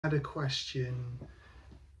Had a question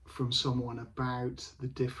from someone about the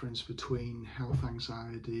difference between health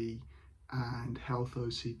anxiety and health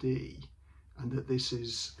OCD, and that this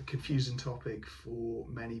is a confusing topic for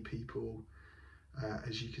many people,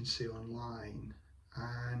 as you can see online.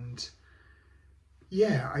 And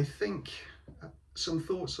yeah, I think some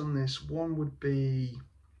thoughts on this. One would be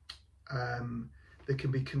there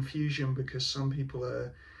can be confusion because some people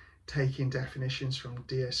are taking definitions from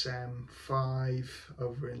DSM-5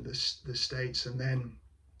 over in the States, and then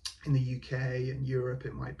in the UK and Europe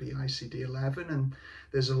it might be ICD-11, and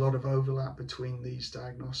there's a lot of overlap between these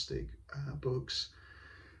diagnostic books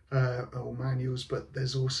or manuals, but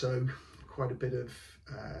there's also quite a bit of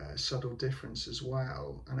subtle difference as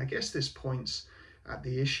well. And I guess this points at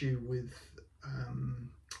the issue with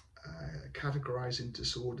categorizing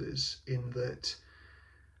disorders, in that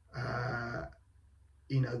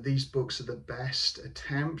these books are the best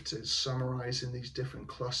attempt at summarizing these different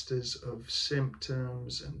clusters of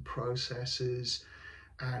symptoms and processes.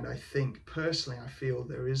 And I think personally, I feel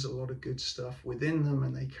there is a lot of good stuff within them,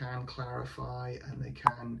 and they can clarify and they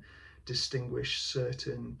can distinguish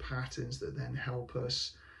certain patterns that then help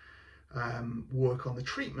us work on the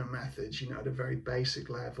treatment methods. At a very basic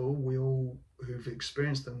level, we all who've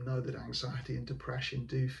experienced them know that anxiety and depression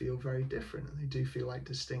do feel very different, and they do feel like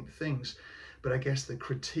distinct things. But I guess the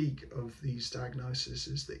critique of these diagnoses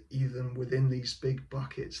is that even within these big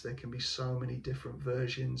buckets, there can be so many different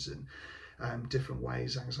versions and different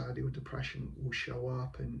ways anxiety or depression will show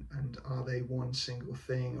up. And are they one single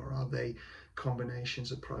thing, or are they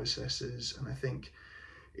combinations of processes? And I think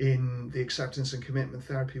in the acceptance and commitment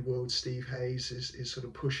therapy world, Steve Hayes is sort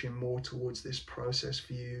of pushing more towards this process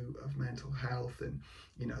view of mental health. And,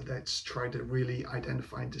 let's try to really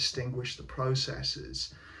identify and distinguish the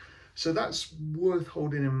processes. So that's worth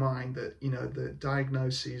holding in mind, that, the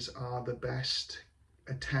diagnoses are the best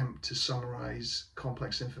attempt to summarize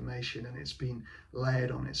complex information, and it's been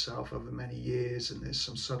layered on itself over many years, and there's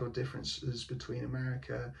some subtle differences between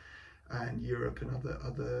America and Europe and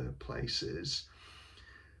other places.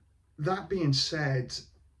 That being said,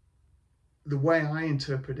 the way I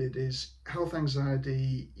interpret it is health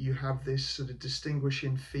anxiety, you have this sort of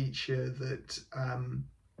distinguishing feature that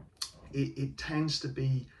it tends to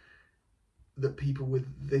be that people with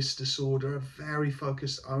this disorder are very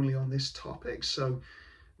focused only on this topic. So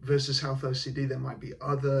versus health OCD, there might be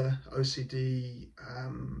other OCD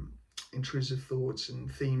intrusive thoughts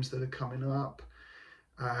and themes that are coming up.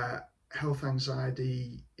 Health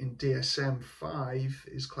anxiety in DSM-5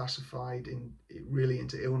 is classified really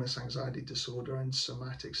into illness anxiety disorder and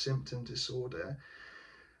somatic symptom disorder.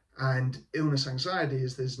 And illness anxiety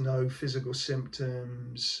is there's no physical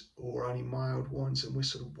symptoms or only mild ones, and we're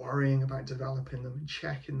sort of worrying about developing them and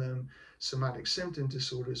checking them. Somatic symptom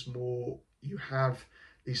disorder is more, you have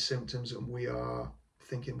these symptoms and we are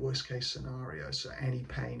thinking worst case scenario. So any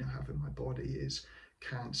pain I have in my body is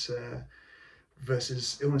cancer.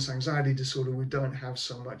 Versus illness anxiety disorder, we don't have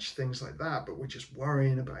so much things like that, but we're just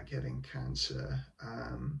worrying about getting cancer.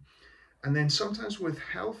 And then sometimes with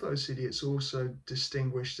health OCD, it's also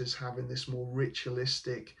distinguished as having this more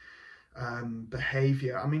ritualistic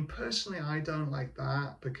behavior. I mean, personally, I don't like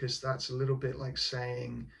that, because that's a little bit like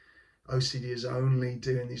saying OCD is only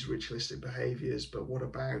doing these ritualistic behaviors. But what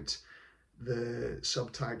about the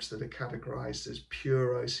subtypes that are categorized as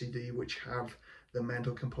pure OCD, which have the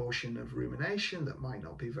mental compulsion of rumination that might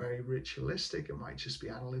not be very ritualistic? It might just be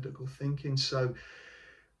analytical thinking. So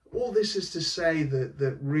all this is to say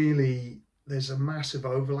that really there's a massive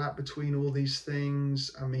overlap between all these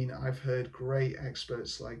things. I mean, I've heard great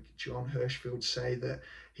experts like John Hirschfield say that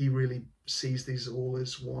he really sees these all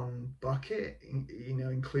as one bucket,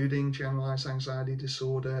 including generalized anxiety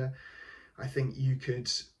disorder. I think you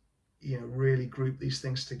could really group these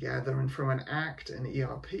things together. And from an ACT and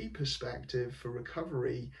ERP perspective for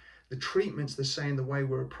recovery, the treatment's the same, the way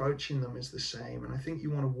we're approaching them is the same. And I think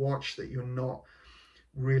you want to watch that you're not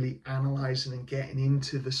really analyzing and getting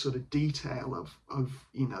into the sort of detail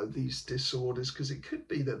of these disorders, because it could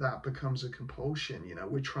be that becomes a compulsion.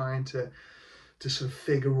 We're trying to sort of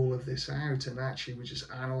figure all of this out, and actually we're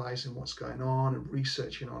just analyzing what's going on and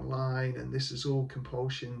researching online, and this is all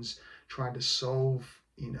compulsions trying to solve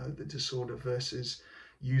the disorder, versus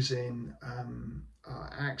using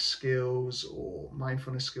ACT skills or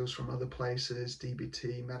mindfulness skills from other places,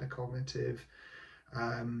 DBT, metacognitive,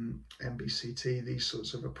 MBCT, these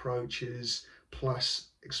sorts of approaches,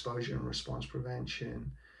 plus exposure and response prevention.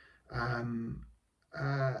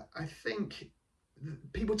 I think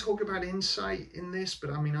people talk about insight in this,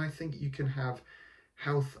 but I mean, I think you can have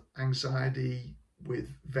health anxiety with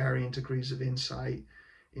varying degrees of insight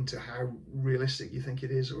into how realistic you think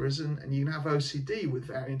it is or isn't. And you can have OCD with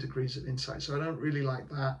varying degrees of insight. So I don't really like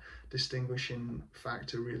that distinguishing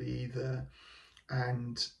factor really either.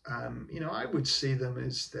 And I would see them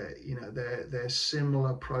as they're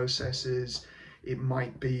similar processes. It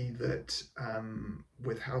might be that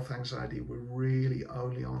with health anxiety, we're really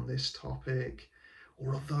only on this topic,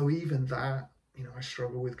 or although even that, I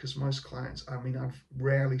struggle with, because most clients, I've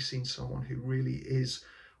rarely seen someone who really is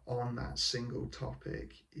on that single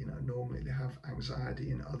topic. Normally they have anxiety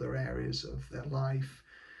in other areas of their life.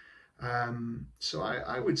 So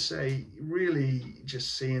I would say really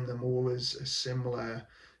just seeing them all as a similar,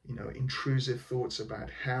 intrusive thoughts about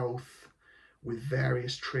health with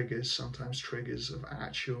various triggers, sometimes triggers of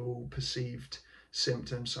actual perceived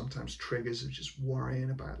symptoms, sometimes triggers of just worrying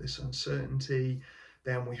about this uncertainty.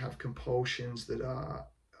 Then we have compulsions that are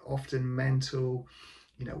often mental,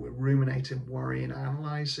 we're ruminating, worrying,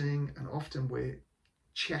 analyzing, and often we're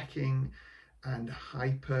checking and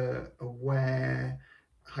hyper aware,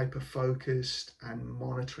 hyper focused, and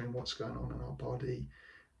monitoring what's going on in our body.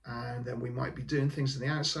 And then we might be doing things in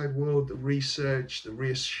the outside world, the research, the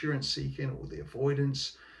reassurance seeking, or the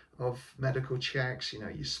avoidance of medical checks.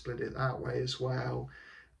 You split it that way as well.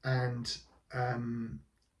 And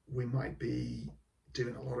we might be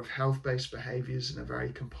doing a lot of health-based behaviors in a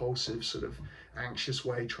very compulsive, sort of anxious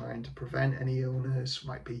way, trying to prevent any illness.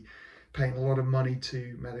 Might be paying a lot of money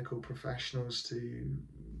to medical professionals to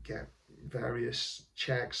get various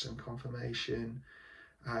checks and confirmation.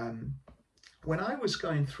 When I was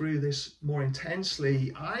going through this more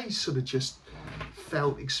intensely, I sort of just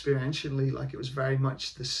felt experientially like it was very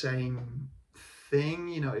much the same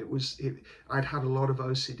thing. I'd had a lot of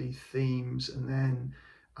OCD themes, and then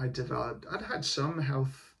I'd had some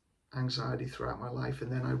health anxiety throughout my life,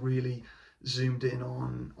 and then I really zoomed in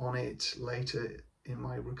on it later in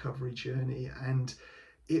my recovery journey, and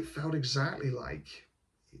it felt exactly like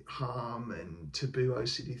harm and taboo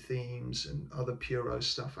OCD themes and other Puro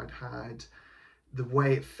stuff I'd had. The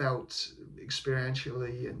way it felt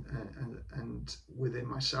experientially and within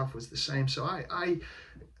myself was the same. So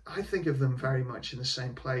I think of them very much in the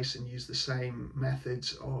same place, and use the same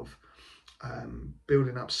methods of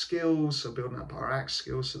building up skills, so building up our ACT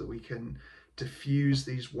skills so that we can diffuse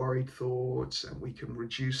these worried thoughts, and we can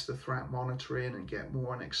reduce the threat monitoring and get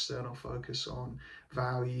more an external focus on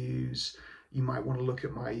values. You might want to look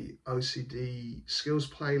at my OCD skills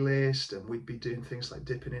playlist, and we'd be doing things like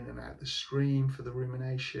dipping in and out the stream for the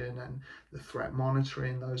rumination and the threat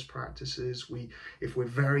monitoring, those practices. If we're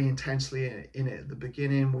very intensely in it at the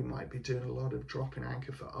beginning, we might be doing a lot of dropping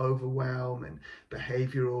anchor for overwhelm and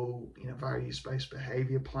behavioral, values-based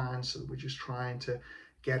behavior plans, so that we're just trying to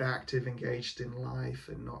get active, engaged in life,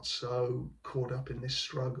 and not so caught up in this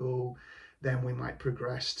struggle. Then we might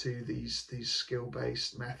progress to these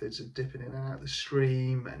skill-based methods of dipping in and out the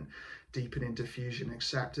stream and deepening diffusion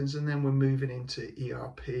acceptance. And then we're moving into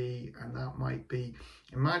ERP, and that might be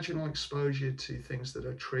imaginal exposure to things that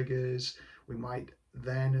are triggers. We might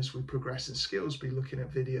then, as we progress in skills, be looking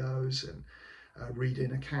at videos and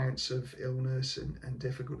reading accounts of illness and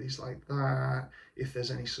difficulties like that. If there's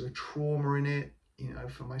any sort of trauma in it,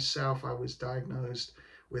 for myself, I was diagnosed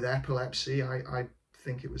with epilepsy. I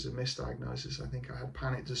think it was a misdiagnosis. I think I had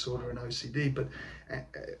panic disorder and OCD, but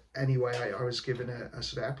anyway, I was given a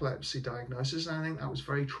sort of epilepsy diagnosis, and I think that was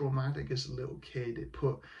very traumatic as a little kid. It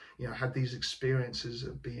put, I had these experiences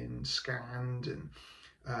of being scanned and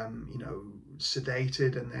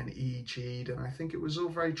sedated and then EEG'd, and I think it was all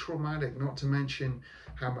very traumatic, not to mention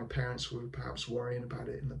how my parents were perhaps worrying about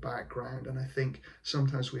it in the background. And I think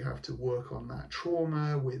sometimes we have to work on that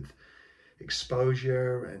trauma with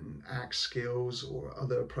exposure and ACT skills or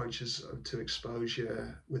other approaches to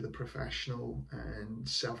exposure with a professional, and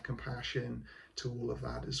self-compassion to all of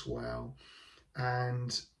that as well.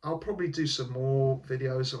 And I'll probably do some more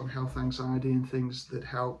videos on health anxiety and things that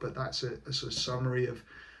help, but that's a sort of summary of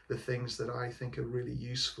the things that I think are really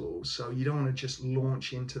useful. So you don't want to just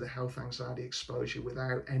launch into the health anxiety exposure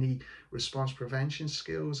without any response prevention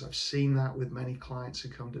skills. I've seen that with many clients who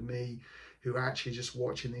come to me who are actually just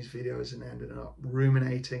watching these videos and ended up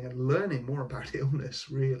ruminating and learning more about illness,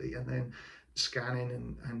 really, and then scanning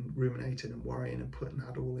and ruminating and worrying and putting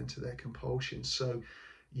that all into their compulsions. So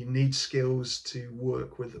you need skills to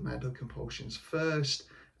work with the mental compulsions first,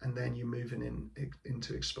 and then you're moving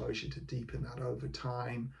into exposure to deepen that over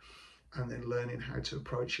time, and then learning how to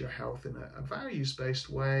approach your health in a values-based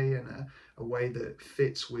way, and a way that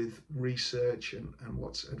fits with research and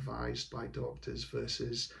what's advised by doctors,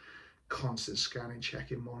 versus constant scanning,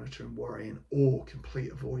 checking, monitoring, worrying, or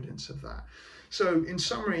complete avoidance of that. So in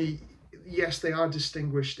summary, yes, they are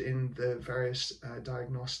distinguished in the various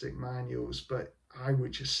diagnostic manuals, but I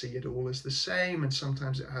would just see it all as the same. And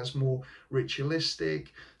sometimes it has more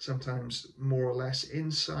ritualistic, sometimes more or less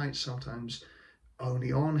insight, sometimes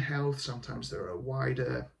only on health, sometimes there are a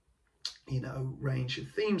wider range of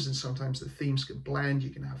themes, and sometimes the themes can blend.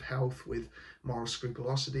 You can have health with moral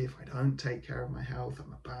scrupulosity. If I don't take care of my health,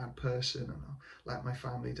 I'm a bad person and I'll let my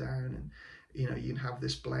family down. And you can have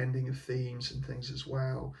this blending of themes and things as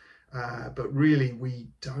well. But really, we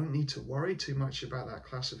don't need to worry too much about that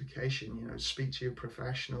classification. Speak to your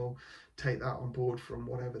professional, take that on board from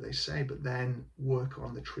whatever they say, but then work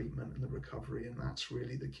on the treatment and the recovery, and that's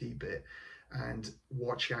really the key bit. And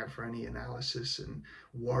watch out for any analysis and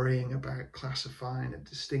worrying about classifying and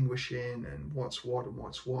distinguishing and what's what and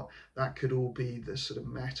what's what. That could all be the sort of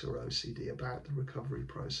meta OCD about the recovery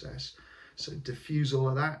process. So diffuse all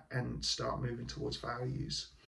of that and start moving towards values.